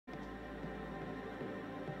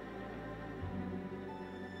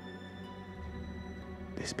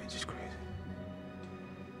This bitch is crazy.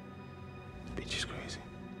 This bitch is crazy.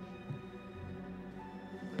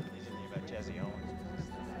 Did you hear about Jesse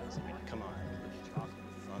Owens? Come on.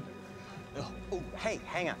 Oh, hey,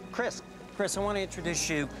 hang on. Chris, I want to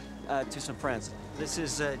introduce you to some friends. This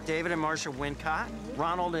is David and Marcia Wincott,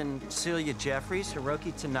 Ronald and Celia Jeffries,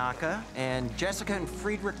 Hiroki Tanaka, and Jessica and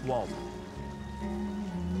Friedrich Walden.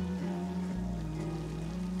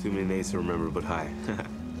 Too many names to remember, but hi.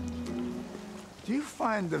 Do you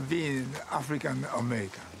find being African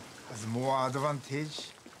American has more advantage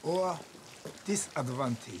or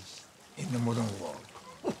disadvantage in the modern world?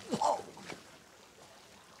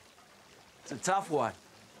 It's a tough one.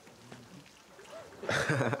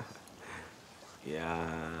 Yeah,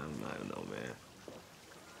 I don't know, man.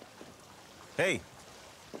 Hey.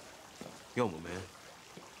 Yo, my man.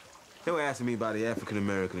 They were asking me about the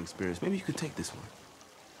African-American experience. Maybe you could take this one.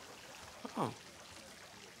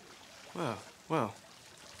 Oh. Well,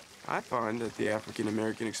 I find that the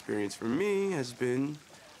African-American experience for me has been,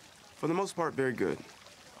 for the most part, very good.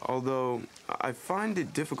 Although, I find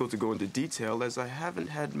it difficult to go into detail as I haven't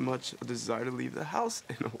had much desire to leave the house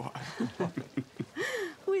in a while.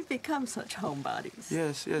 We've become such homebodies.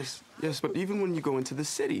 Yes, but even when you go into the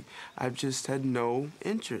city, I've just had no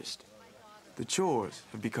interest. The chores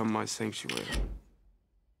have become my sanctuary.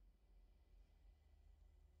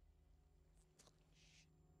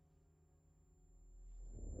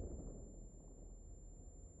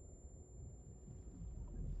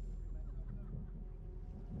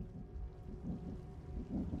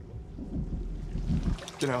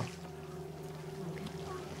 Get out.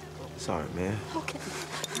 Sorry, man. Okay.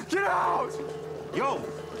 Get out! Yo!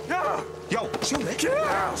 No! Yo, chill, man. Get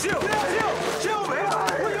out! Chill! Get out! Chill, man! Get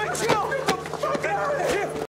out! Chill!